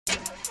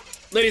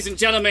Ladies and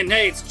gentlemen,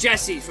 hey, it's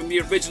Jesse from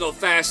the original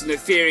Fast and the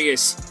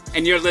Furious,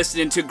 and you're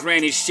listening to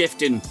Granny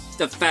Shifting,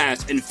 the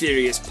Fast and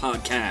Furious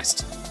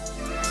podcast.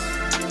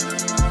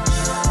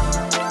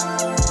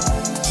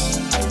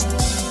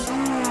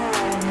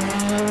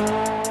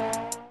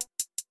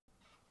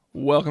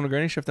 Welcome to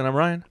Granny Shifting. I'm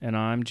Ryan. And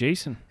I'm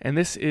Jason. And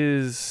this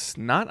is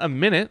not a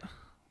minute.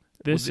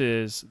 This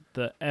is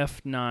the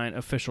F9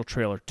 official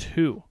trailer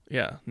 2.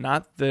 Yeah,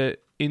 not the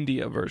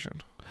India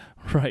version.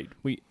 Right.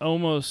 We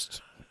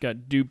almost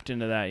got duped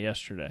into that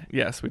yesterday.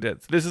 Yes, we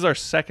did. This is our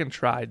second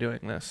try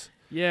doing this.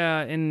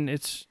 Yeah, and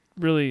it's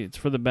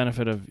for the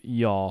benefit of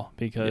y'all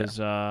because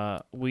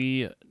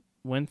we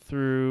went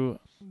through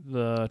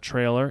the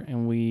trailer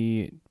and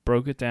we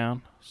broke it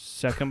down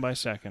second by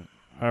second,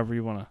 however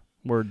you want to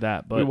word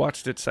that. But we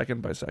watched it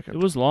second by second.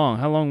 It was long.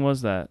 How long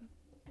was that?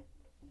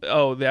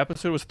 Oh, the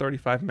episode was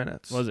 35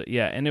 minutes. Was it?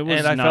 Yeah, and it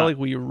was. And I felt like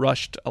we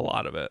rushed a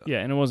lot of it. Yeah,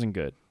 and it wasn't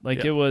good.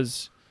 It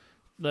was.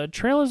 The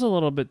trailer's a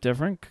little bit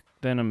different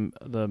than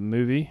the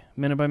movie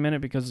minute by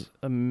minute because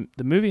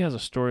the movie has a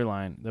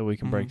storyline that we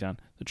can break down.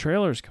 The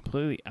trailer is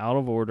completely out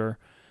of order.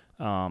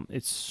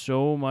 It's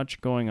so much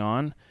going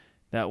on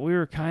that we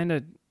were kind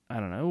of,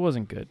 I don't know, it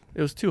wasn't good.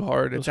 It was too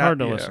hard. It was hard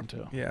to listen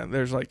to. Yeah,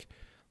 there's like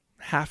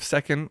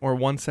half-second or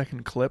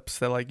 1-second clips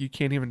that like you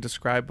can't even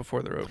describe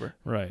before they're over.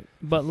 Right.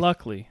 But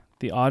luckily,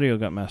 the audio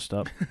got messed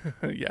up.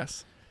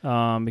 Yes.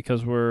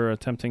 Because we're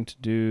attempting to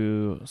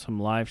do some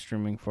live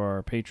streaming for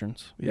our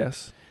patrons.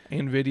 Yes.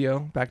 And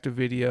video, back to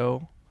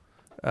video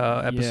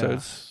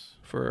episodes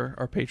for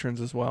our patrons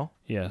as well.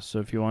 Yeah, so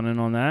if you want in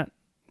on that,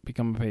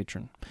 become a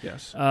patron.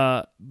 Yes.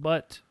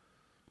 But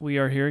we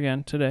are here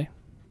again today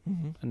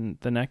and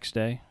the next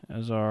day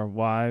as our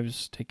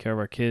wives take care of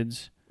our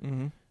kids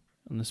on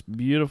this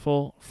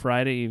beautiful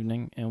Friday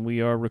evening, and we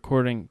are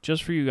recording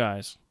just for you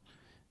guys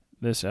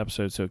this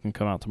episode so it can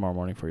come out tomorrow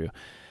morning for you.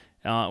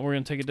 We're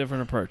going to take a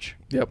different approach.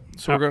 Yep.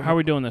 So how are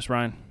we doing this,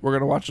 Ryan? We're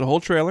going to watch the whole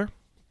trailer.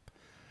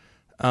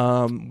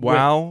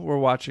 While we're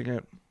watching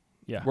it,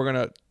 we're going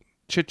to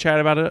chit-chat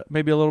about it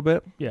maybe a little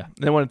bit. Yeah.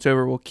 Then when it's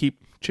over, we'll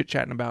keep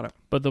chit-chatting about it.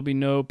 But there'll be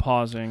no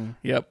pausing.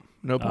 Yep.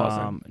 No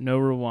pausing. No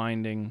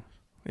rewinding.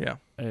 Yeah.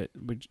 We're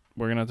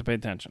going to have to pay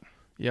attention.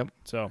 Yep.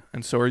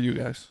 And so are you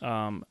guys.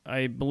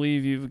 I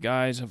believe you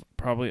guys have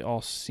probably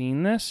all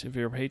seen this. If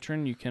you're a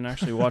patron, you can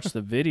actually watch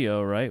the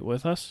video, right,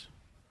 with us?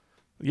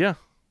 Yeah.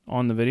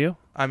 On the video?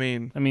 I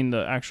mean,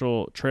 the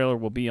actual trailer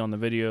will be on the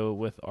video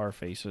with our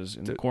faces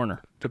in the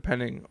corner.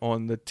 Depending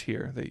on the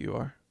tier that you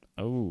are.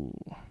 Oh,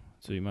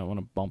 so you might want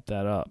to bump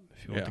that up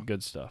if you want the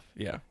good stuff.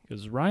 Yeah.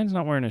 Because Ryan's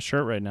not wearing a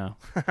shirt right now.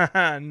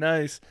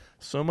 Nice.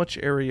 So much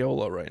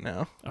areola right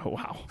now. Oh,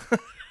 wow.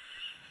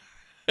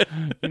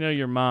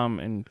 Your mom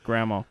and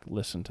grandma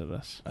listen to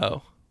this.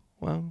 Oh,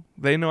 well,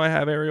 they know I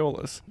have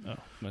areolas. Oh,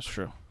 that's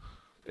true.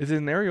 Is it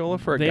an areola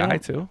for a guy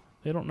too?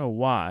 They don't know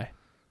why.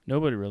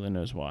 Nobody really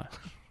knows why.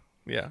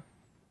 Yeah.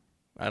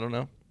 I don't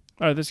know.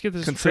 All right, let's get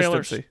this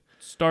trailer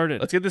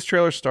started. Let's get this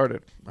trailer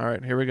started. All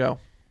right, here we go.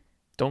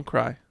 Don't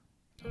cry.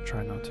 I'll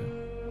try not to.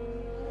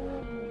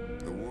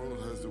 The world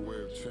has a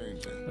way of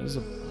changing. This is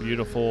a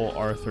beautiful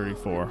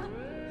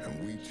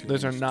R34.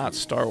 Those are not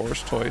Star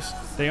Wars toys.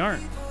 They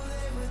aren't.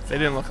 They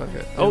didn't look like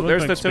it. They look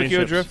there's like the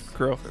Tokyo spaceships. Drift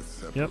girl.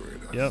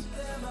 Yep.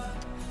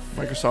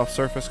 Microsoft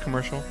Surface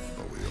commercial.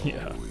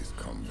 Yeah.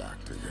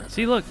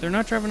 See, look, they're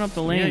not driving up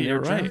the lane. Yeah, they're you're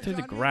driving right. through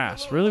the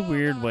grass. Really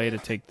weird way to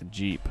take the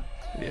Jeep.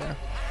 Yeah.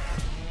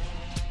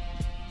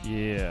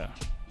 Yeah.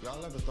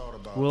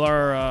 Will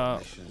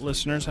our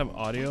listeners have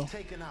audio?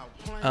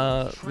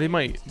 They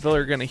might.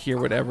 They're gonna hear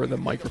whatever the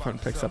microphone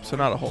picks up, so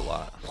not a whole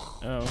lot.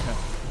 Oh,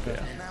 okay.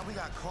 Yeah.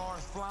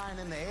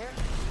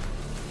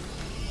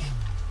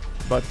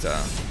 But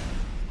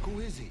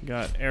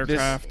got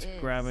aircraft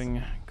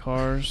grabbing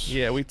cars.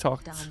 Yeah, we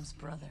talked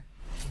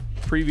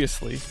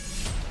previously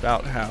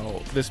about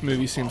how this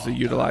movie seems to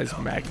utilize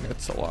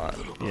magnets a lot.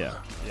 Yeah.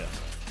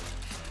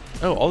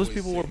 Oh, all those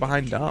people were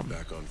behind Dom.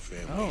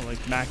 Oh,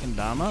 like backing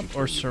Dom up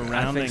or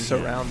surrounding? I think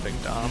surrounding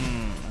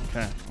Dom.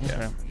 Okay.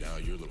 Yeah.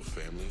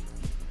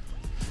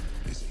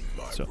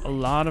 So a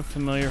lot of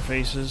familiar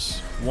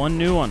faces. One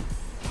new one.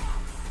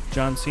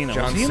 John Cena.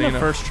 Was he in the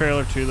first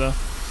trailer too, though?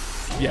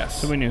 Yes.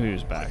 So we knew he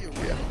was back.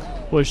 Yeah.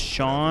 Was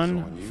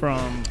Sean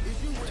from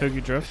Tokyo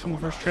Drift in the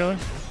first trailer?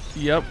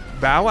 Yep.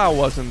 Bow Wow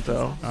wasn't,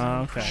 though.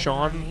 Okay.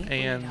 Sean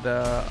and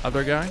the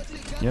other guy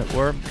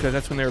were, because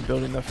that's when they were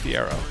building the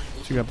Fiero.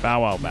 So you got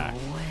Bow Wow back.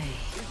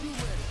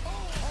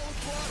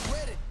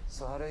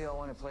 So how do y'all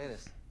want to play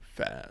this?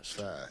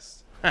 Fast.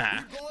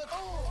 I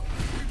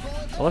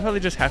love how they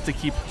just have to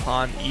keep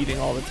Han eating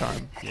all the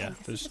time. Yeah,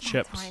 those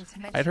chips.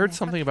 I'd heard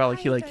something about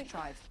he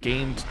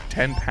gained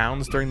 10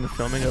 pounds during the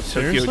filming of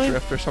Seriously? Tokyo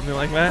Drift or something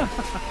like that.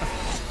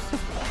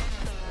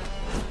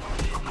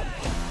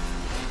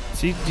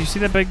 Do you see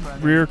that big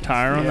rear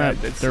tire on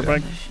that dirt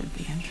bike? Should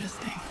be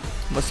interesting.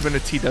 Must have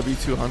been a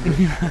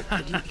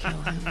TW200.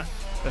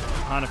 The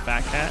Honda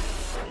Fat Cat.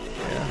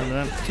 Yeah.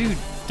 Remember that? Dude,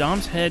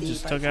 Dom's head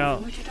just took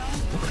out.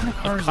 What kind of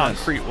car is that?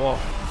 Concrete wall.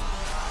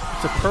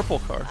 It's a purple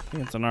car. I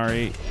think it's an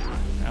R8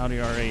 Audi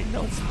R8.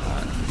 No, it's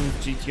not.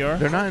 GTR.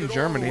 They're not in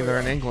Germany. They're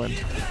in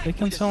England. They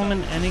can sell them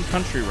in any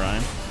country,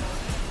 Ryan.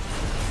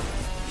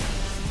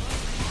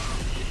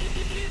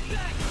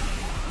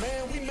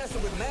 Man, we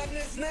messing with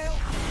magnets now?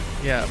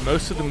 Yeah,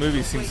 most of the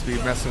movie seems to be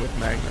messing with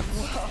magnets.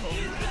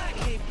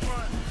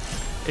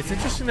 It's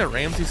interesting that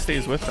Ramsey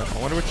stays with them.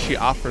 I wonder what she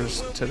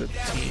offers to the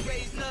team.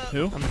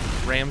 Who?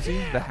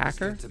 Ramsey, the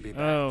hacker?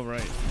 Oh,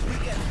 right.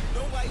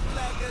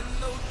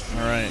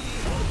 All right.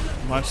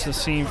 Watch the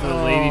scene for the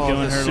lady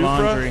doing the her Supra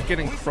laundry.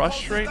 getting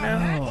crushed right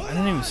now. Oh, I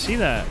didn't even see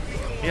that.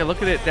 Yeah,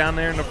 look at it down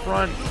there in the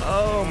front.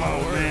 Oh, my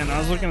Oh, word. man. I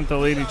was looking at the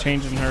lady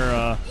changing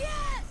her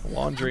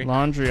Laundry.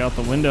 laundry out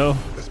the window.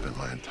 I spent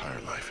my entire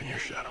life in your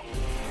shadow.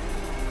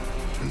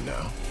 And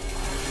now,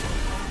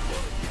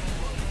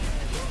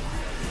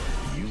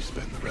 you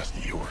spend the rest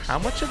of yours. How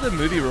much of the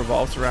movie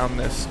revolves around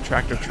this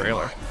tractor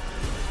trailer?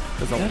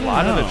 Because I a don't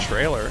lot of know. the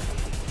trailer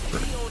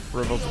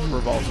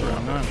revolves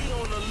around that.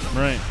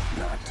 Right.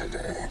 Not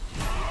today.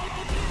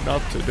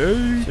 Not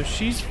today. So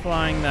she's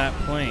flying that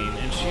plane,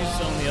 and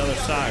she's on the other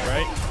side,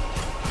 right?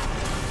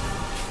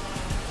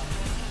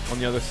 On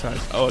the other side.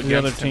 Oh, The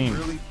other against him.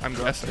 team. I'm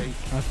guessing.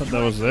 I thought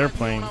that was their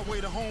plane.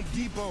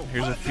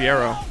 Here's a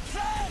Fiero.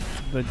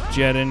 The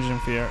jet engine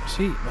Fiero.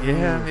 See?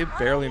 Yeah, it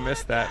barely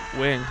missed that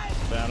wing.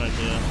 Bad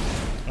idea.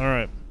 All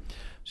right.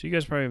 So you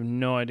guys probably have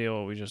no idea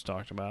what we just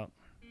talked about.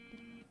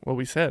 Well,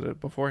 we said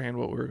beforehand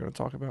what we were going to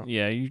talk about.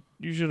 Yeah, you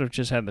should have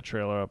just had the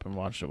trailer up and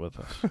watched it with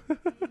us.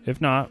 If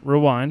not,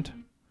 rewind.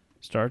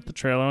 Start the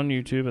trailer on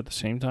YouTube at the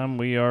same time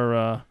we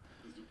are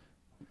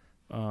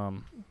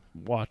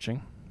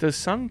watching. Does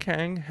Sung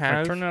Kang All right,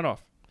 have... turn that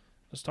off.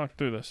 Let's talk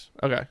through this.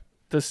 Okay.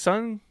 Does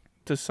Sung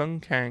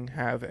Kang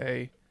have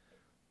a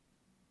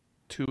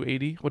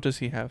 280? What does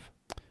he have?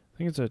 I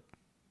think it's a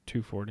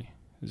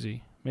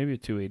 240Z. Maybe a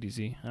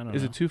 280Z. I don't know.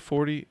 Is it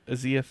 240?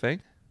 Is he a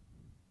thing?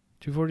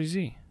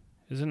 240Z?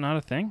 Is it not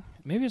a thing?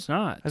 Maybe it's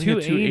not. I think a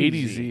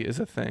 280Z is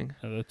a thing.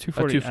 The A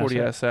 240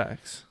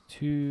 240SX.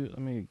 Let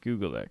me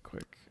Google that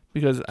quick.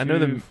 Because I know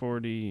the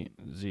 240Z.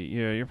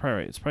 Yeah, you're probably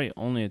right. It's probably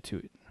only a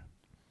 2.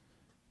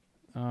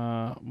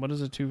 What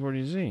is a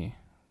 240Z?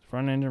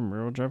 Front engine,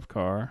 rear-wheel drive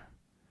car.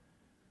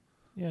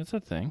 Yeah, it's a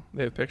thing.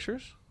 they have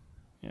pictures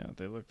Yeah,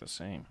 they look the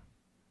same.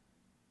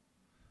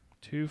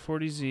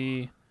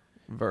 240Z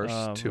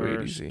versus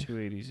 280Z.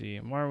 280Z.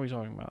 And why are we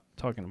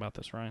talking about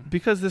this, Ryan?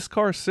 Because this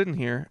car's sitting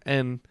here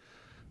and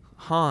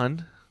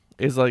Han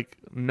is like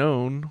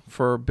known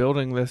for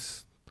building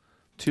this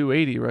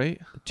 280,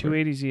 right? The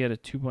 280Z had a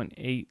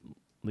 2.8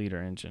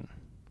 liter engine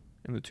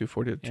And the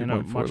 240 at and a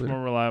 2.4 much liter.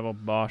 more reliable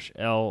Bosch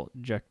L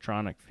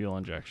Jectronic fuel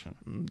injection.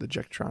 The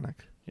Jectronic.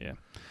 Yeah.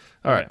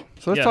 All right.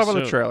 So let's talk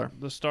about the trailer.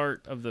 The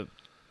start of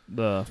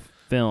the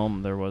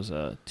film, there was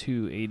a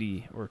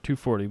 280 or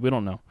 240. We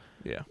don't know.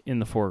 Yeah. In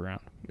the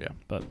foreground. Yeah.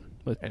 But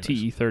with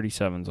Anyways.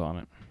 TE37s on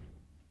it.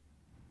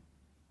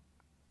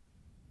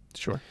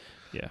 Sure.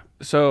 Yeah.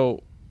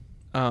 So,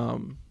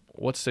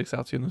 what sticks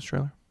out to you in this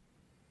trailer?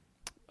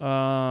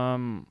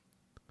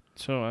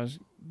 So as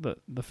the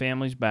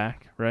family's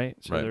back, right?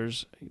 So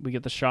Right. we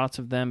get the shots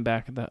of them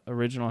back at the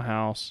original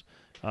house.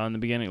 In the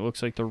beginning, it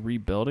looks like they're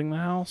rebuilding the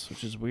house,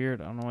 which is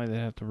weird. I don't know why they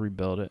have to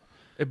rebuild it.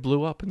 It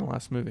blew up in the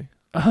last movie.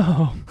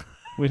 Oh,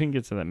 we didn't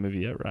get to that movie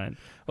yet, Ryan.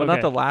 Well, Okay.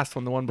 not the last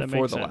one, the one That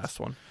before makes the sense. last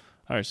one.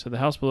 All right, so the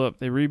house blew up.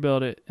 They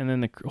rebuilt it, and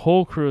then the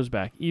whole crew is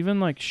back. Even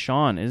like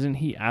Sean, isn't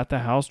he at the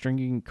house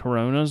drinking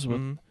Coronas with?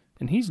 Mhm.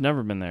 And he's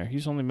never been there.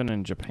 He's only been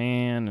in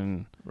Japan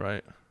and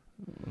Right.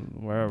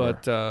 wherever.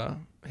 But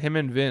him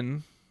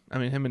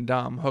and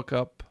Dom hook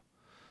up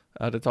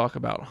to talk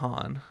about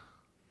Han.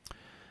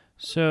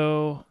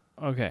 so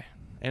okay,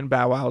 And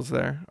Bow Wow's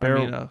there. bear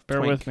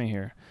Twink. with me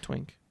here.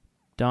 Twink.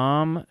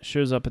 Dom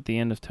shows up at the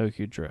end of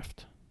Tokyo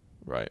Drift.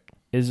 Right.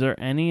 Is there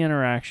any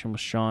interaction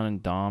with Sean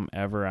and Dom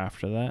ever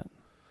after that?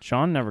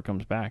 Sean never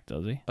comes back,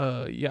 does he?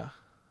 Yeah.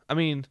 I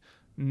mean,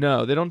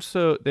 no, they don't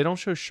show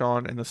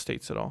Sean in the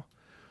States at all.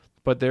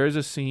 But there is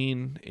a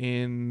scene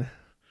in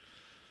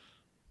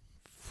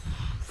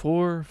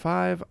 4 or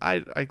 5. I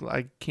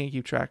can't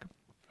keep track.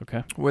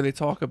 Okay. Where they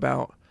talk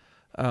about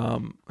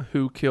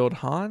who killed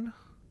Han.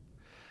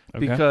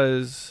 Okay.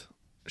 Because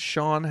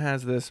Sean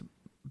has this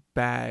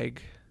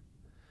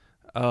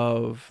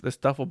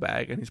duffel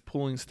bag, and he's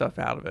pulling stuff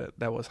out of it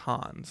that was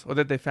Han's, or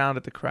that they found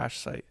at the crash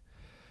site.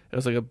 It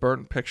was like a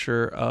burnt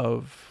picture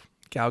of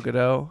Gal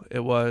Gadot.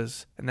 It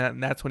was, and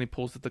that's when he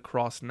pulls the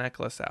cross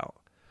necklace out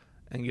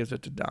and gives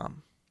it to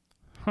Dom.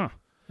 Huh.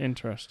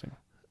 Interesting.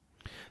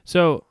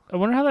 So I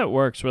wonder how that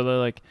works. Where they're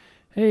like,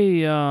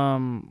 "Hey,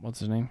 what's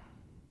his name?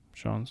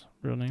 Sean's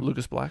real name?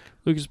 Lucas Black.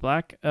 Lucas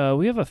Black.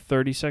 We have a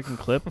 30-second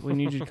clip. We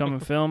need you to come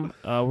and film.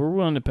 We're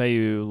willing to pay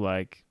you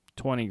like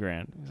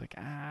 $20,000." He's like,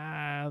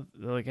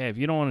 They're like, "Hey, if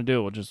you don't want to do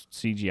it, we'll just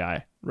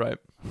CGI." Right.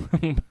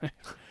 I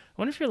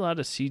wonder if you're allowed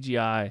to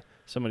CGI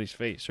somebody's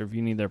face, or if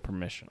you need their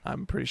permission.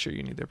 I'm pretty sure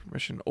you need their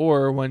permission.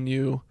 Or when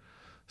you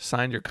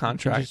signed your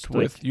contract just,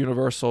 with like,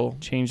 Universal,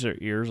 Change their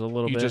ears a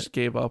little you bit. just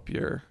gave up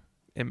your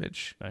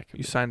image. That could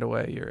You be- signed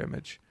away your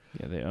image.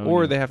 Yeah, they own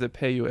Or you. they have to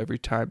pay you every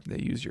time they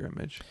use your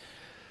image.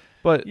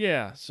 But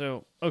Yeah.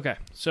 So okay.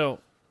 So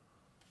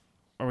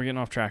are we getting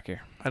off track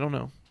here? I don't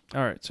know.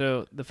 All right.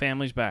 So the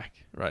family's back.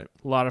 Right.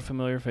 A lot of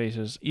familiar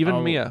faces.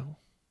 Even Mia.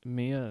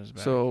 Mia is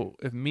back. So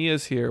if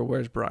Mia's here,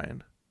 where's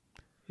Brian?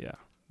 yeah.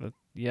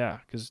 Yeah.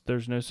 Because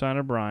there's no sign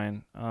of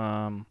Brian.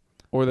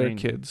 Or their I mean,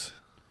 kids?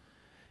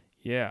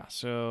 Yeah.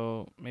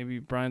 So maybe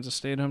Brian's a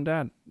stay-at-home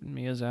dad.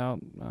 Mia's out.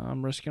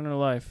 Risking her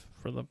life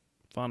for the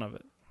fun of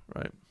it.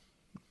 Right.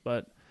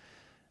 But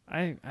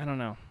I don't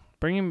know.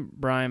 Bringing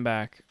Brian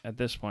back at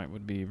this point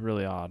would be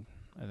really odd,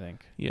 I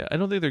think. Yeah, I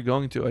don't think they're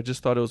going to. I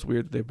just thought it was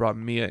weird that they brought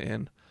Mia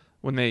in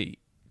when they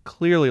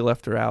clearly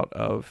left her out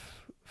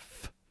of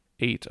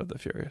 8 of the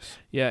Furious.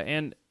 Yeah,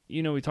 and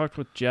we talked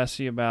with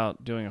Jesse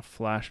about doing a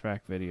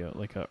flashback video,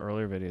 like an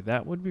earlier video.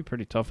 That would be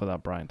pretty tough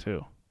without Brian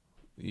too.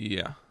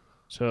 Yeah.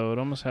 So it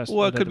almost has.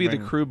 Well, it could be the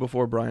crew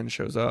before Brian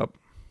shows up.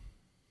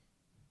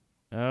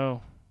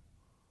 Oh,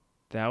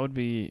 that would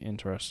be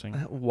interesting.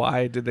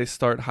 Why did they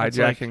start It's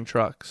hijacking like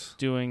trucks?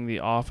 Doing The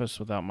Office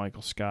without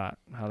Michael Scott.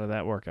 How did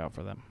that work out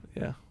for them?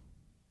 Yeah.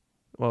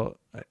 Well,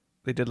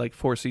 they did like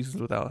 4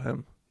 seasons without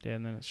him. Yeah,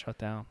 and then it shut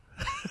down.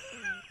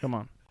 Come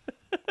on,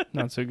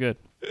 not so good.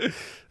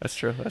 That's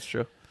true. That's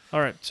true. All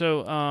right,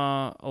 so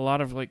a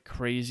lot of like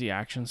crazy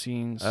action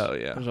scenes. Oh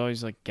yeah. There's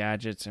always like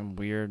gadgets and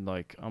weird,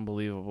 like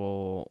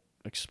unbelievable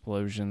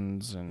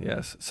explosions and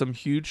Yes, some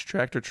huge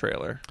tractor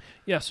trailer.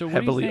 yeah. So what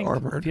heavily do you think,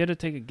 armored. if you had to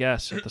take a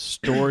guess at the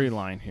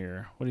storyline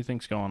here, what do you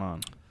think's going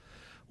on?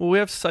 Well, we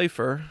have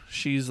Cypher.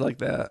 She's like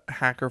the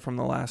hacker from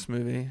the last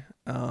movie.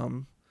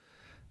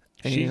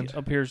 She And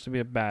appears to be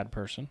a bad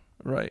person.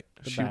 right,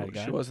 the she bad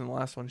guy. she was in the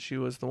last one. She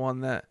was the one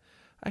that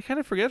I kind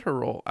of forget her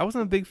role. I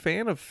wasn't a big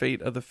fan of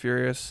Fate of the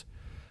Furious.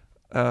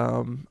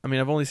 I mean,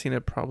 I've only seen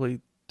it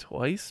probably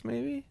twice,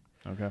 maybe.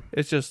 Okay.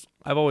 It's just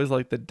I've always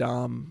liked the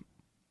Dom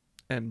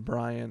and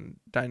Brian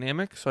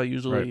dynamic. So I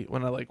usually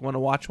when I want to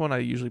watch one, I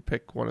usually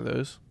pick one of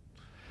those.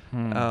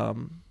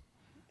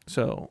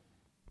 So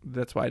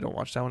that's why I don't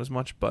watch that one as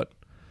much. But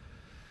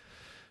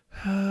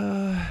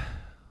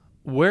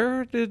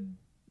where did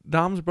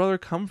Dom's brother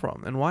come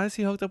from, and why is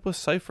he hooked up with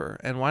Cypher,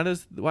 and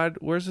where's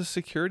the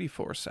security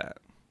force at,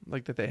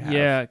 like that they have?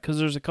 Yeah, because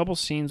there's a couple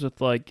scenes with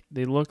like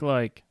they look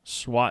like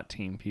SWAT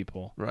team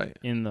people, Right.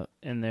 and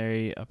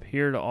they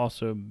appear to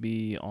also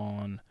be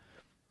on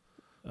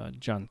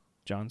John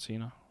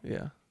Cena.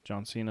 Yeah.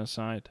 John Cena's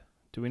side.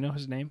 Do we know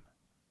his name?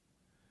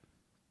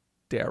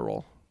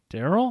 Daryl.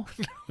 Daryl?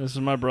 This is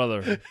my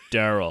brother,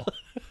 Daryl.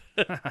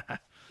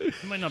 You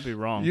might not be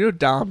wrong. You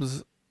know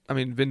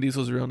Vin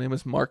Diesel's real name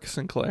is Mark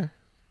Sinclair.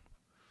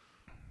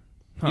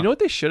 Huh. You know what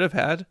they should have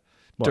had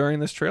What? during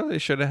this trailer? They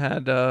should have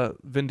had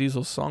Vin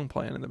Diesel's song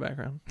playing in the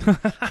background.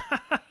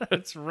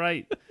 That's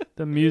right.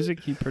 The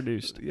music he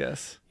produced.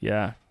 Yes.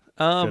 Yeah.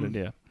 Good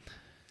idea.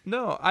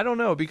 No, I don't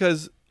know,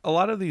 because a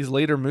lot of these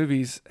later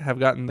movies have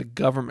gotten the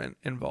government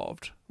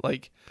involved,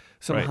 like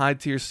some Right.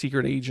 high-tier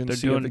secret They're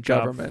agency doing of a the job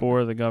government.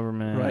 for the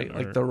government. Right, or-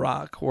 like The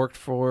Rock worked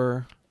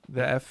for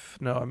the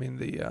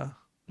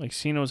Like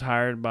Cena was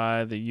hired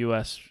by the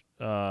U.S.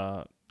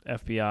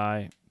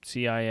 FBI,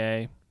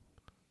 CIA,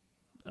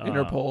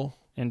 Interpol.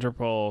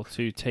 Interpol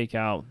to take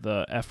out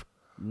the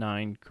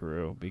F9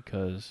 crew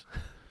because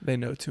They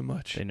know too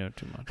much. they know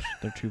too much.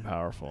 They're too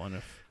powerful, and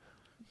if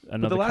But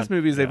another the last coun-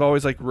 movies, they've yeah.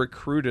 always like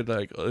recruited,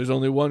 like, oh, there's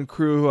only one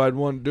crew who I'd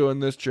want doing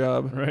this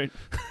job. right.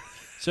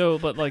 So,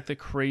 but like the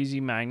crazy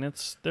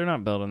magnets, they're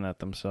not building that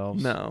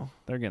themselves. No.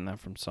 They're getting that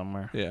from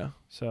somewhere. Yeah.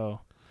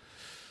 So,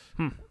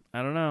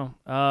 I don't know.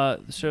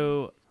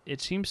 So it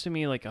seems to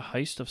me like a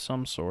heist of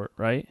some sort,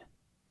 right?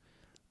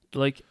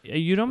 Like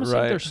you'd almost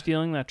think they're Right.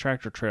 stealing that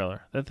tractor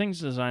trailer. That thing's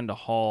designed to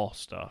haul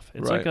stuff.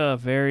 It's like Right. a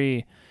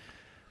very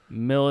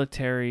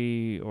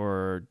military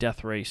or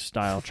death race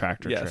style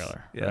tractor Yes,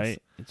 trailer, yes.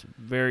 right? It's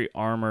very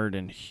armored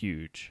and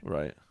huge.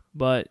 Right.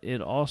 But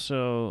it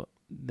also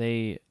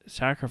they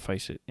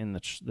sacrifice it in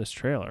this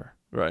trailer.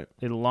 Right.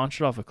 They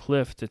launch it off a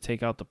cliff to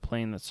take out the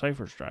plane that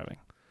Cypher's driving.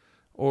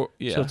 Or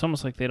yeah. So it's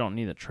almost like they don't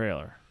need the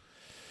trailer.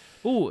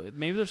 Ooh,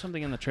 maybe there's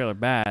something in the trailer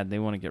bad they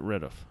want to get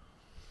rid of.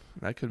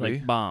 that could Like be.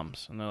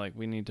 bombs. And they're like,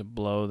 we need to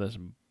blow this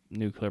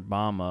nuclear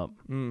bomb up.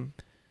 Mm.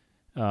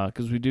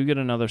 Because we do get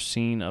another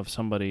scene of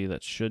somebody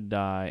that should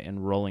die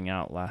and rolling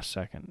out last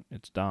second.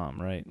 It's Dom,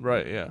 right?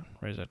 Right. Yeah.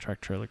 Right as that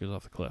track trailer goes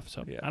off the cliff.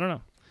 So Yeah. I don't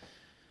know.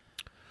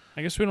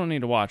 I guess we don't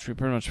need to watch. We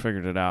pretty much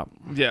figured it out.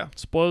 Yeah.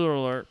 Spoiler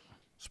alert.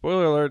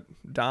 Spoiler alert: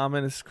 Dom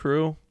and his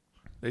crew,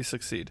 they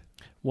succeed.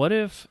 What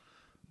if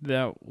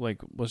that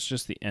was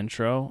just the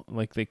intro?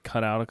 Like they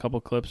cut out a couple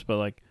clips, but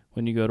like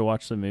when you go to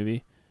watch the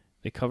movie,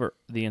 they cover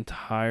the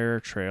entire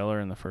trailer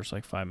in the first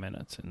 5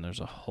 minutes, and there's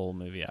a whole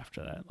movie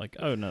after that. Like,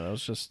 oh no, that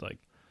was just like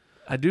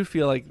I do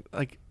feel like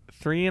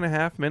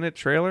 3.5 minute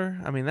trailer.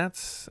 I mean,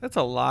 that's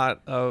a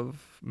lot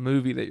of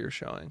movie that you're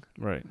showing.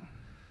 right.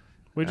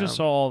 We just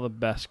saw all the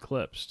best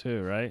clips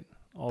too, right?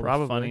 All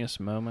Probably. the funniest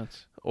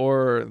moments.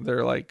 Or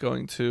they're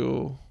going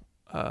to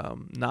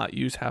not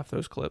use half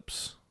those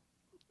clips.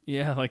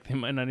 Yeah, like they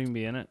might not even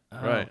be in it.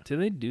 Oh, Right. Do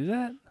they do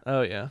that?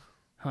 Oh yeah.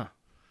 Huh.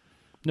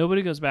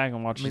 Nobody goes back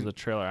and watches I mean, the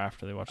trailer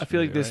after they watch. I the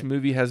feel like movie, this right?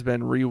 movie has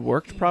been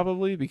reworked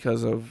probably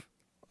because of.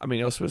 I mean,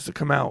 it was supposed to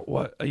come out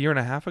a year and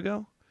a half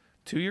ago,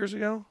 2 years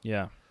ago.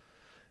 Yeah.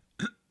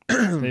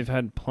 They've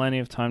had plenty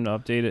of time to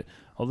update it,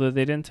 although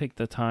they didn't take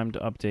the time to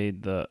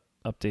update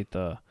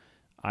the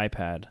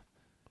iPad,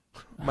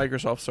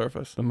 Microsoft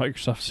Surface. the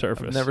Microsoft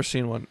Surface. I've never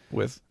seen one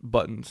with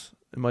buttons.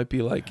 It might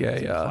be like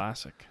It's a a.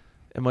 classic.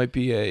 It might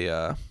be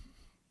a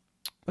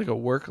like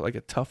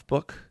a tough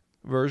book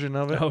version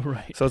of it. Oh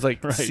right. So it's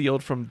like Right.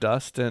 sealed from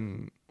dust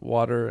and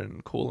water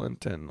and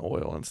coolant and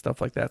oil and stuff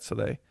like that. So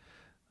they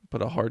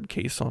put a hard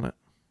case on it.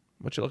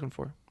 What you looking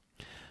for?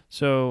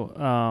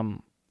 So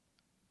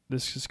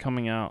this is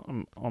coming out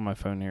on my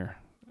phone here,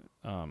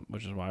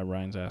 which is why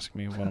Ryan's asking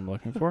me what I'm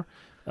looking for.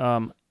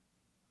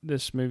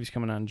 This movie's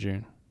coming out in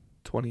June.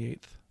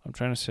 28th. I'm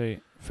trying to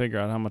figure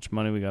out how much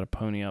money we got to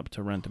pony up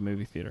to rent a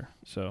movie theater.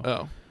 So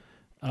Oh.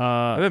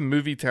 I bet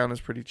Movie Town is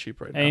pretty cheap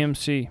right now.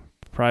 AMC,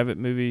 private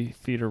movie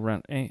theater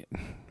rent.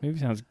 Movie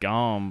Town's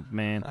gone,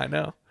 man. I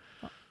know.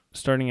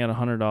 Starting at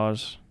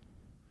 $100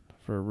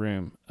 for a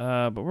room.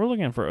 But we're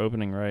looking for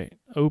opening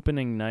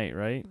night,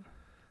 right?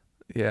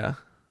 Yeah.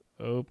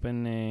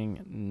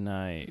 Opening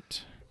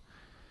night.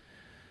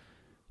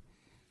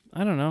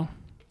 I don't know.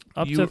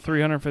 Up You- to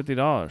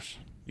 $350.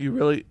 You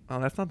really? Oh,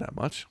 that's not that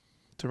much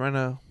to rent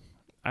a.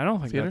 I don't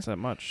think Theater? that's that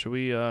much. Should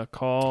we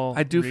call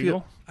I do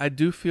Regal? I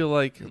do feel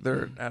like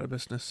they're out of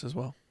business as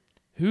well.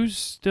 Who's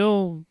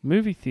still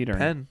movie theater?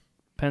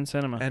 Penn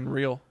Cinema. and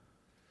Real.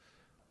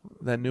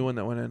 That new one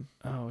that went in.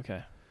 Oh,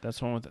 okay. That's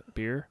the one with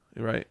beer.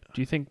 You're right.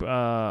 Do you think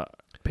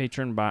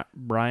patron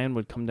Brian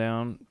would come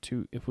down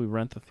to if we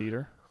rent the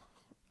theater?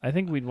 I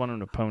think we'd want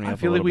him to pony up I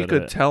feel a like little we bit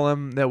could of it. tell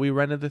him that we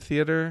rented the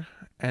theater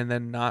and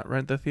then not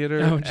rent the theater.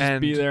 Oh, just and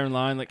be there in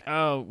line like,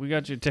 oh, we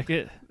got your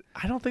ticket.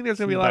 I don't think there's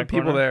gonna In be a the lot back of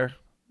people corner? there.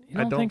 You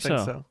I don't think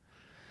so.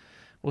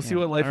 We'll see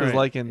Yeah. what life All is right.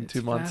 like in It's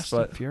 2 months, Fast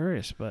and but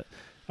Furious, but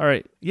all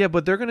right. yeah,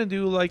 but they're gonna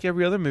do like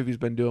every other movie's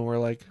been doing, where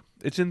like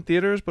it's in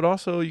theaters, but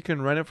also you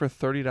can rent it for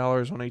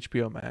 $30 on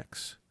HBO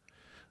Max.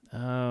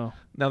 Oh,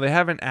 Now they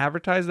haven't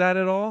advertised that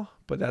at all,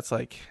 but that's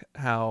like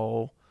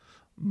how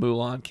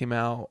Mulan came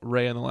out,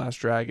 Raya and the Last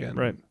Dragon,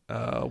 Right.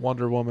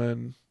 Wonder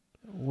Woman.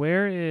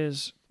 where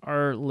is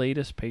our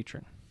latest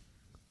patron?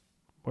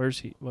 Where's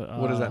he?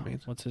 What does that mean?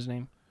 What's his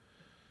name?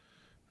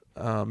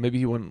 Maybe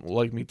he wouldn't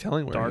like me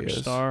telling where Dark he is.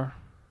 Star.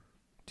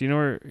 Do you know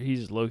where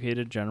he's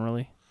located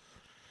generally?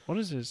 What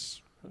is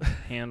his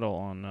handle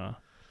on?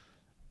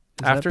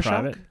 Is that Aftershock?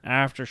 private?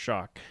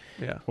 Aftershock.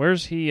 Yeah.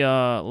 Where's he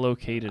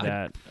located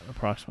at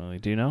approximately?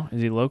 Do you know?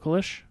 Is he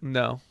localish?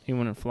 No. He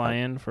wouldn't fly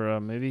in for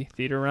a movie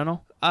theater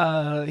rental?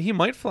 He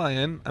might fly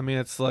in. I mean,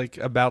 it's like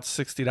about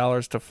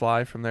 $60 to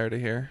fly from there to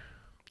here.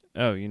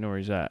 Oh, you know where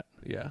he's at.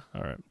 Yeah.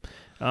 All right.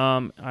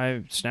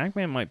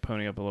 Snackman might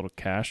pony up a little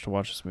cash to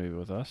watch this movie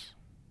with us.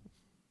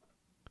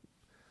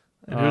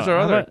 And who's our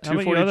how other about- how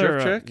about 240 your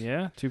Drift other, chick?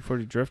 Yeah,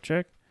 240 Drift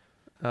chick.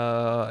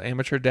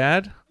 Amateur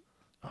Dad.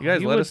 You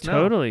guys He let would us know.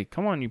 Totally.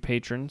 Come on, you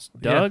patrons.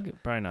 Yeah. Doug?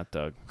 Probably not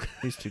Doug.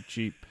 He's too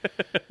cheap.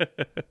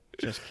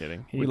 Just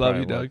kidding. He We love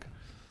you, probably Doug.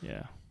 would.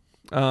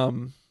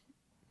 Yeah.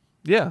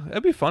 Yeah,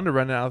 it'd be fun to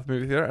rent it out of the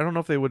movie theater. I don't know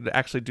if they would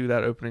actually do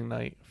that opening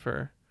night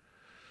for.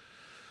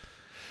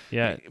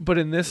 Yeah. But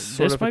in this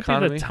sort This of might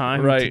economy, be the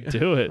time right? to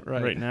do it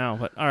Right. right now.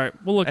 But all right,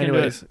 we'll look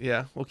Anyways, into it.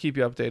 yeah, we'll keep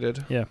you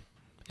updated. Yeah.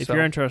 If So-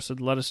 you're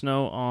interested, let us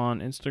know on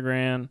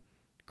Instagram,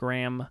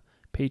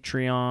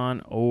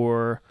 Patreon,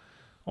 or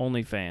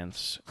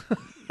OnlyFans.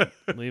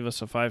 Leave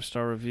us a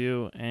 5-star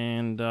review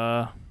and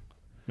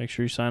make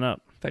sure you sign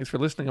up. Thanks for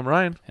listening. I'm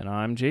Ryan, And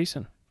I'm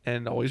Jason.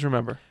 and always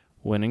remember.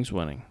 Winning's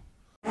winning.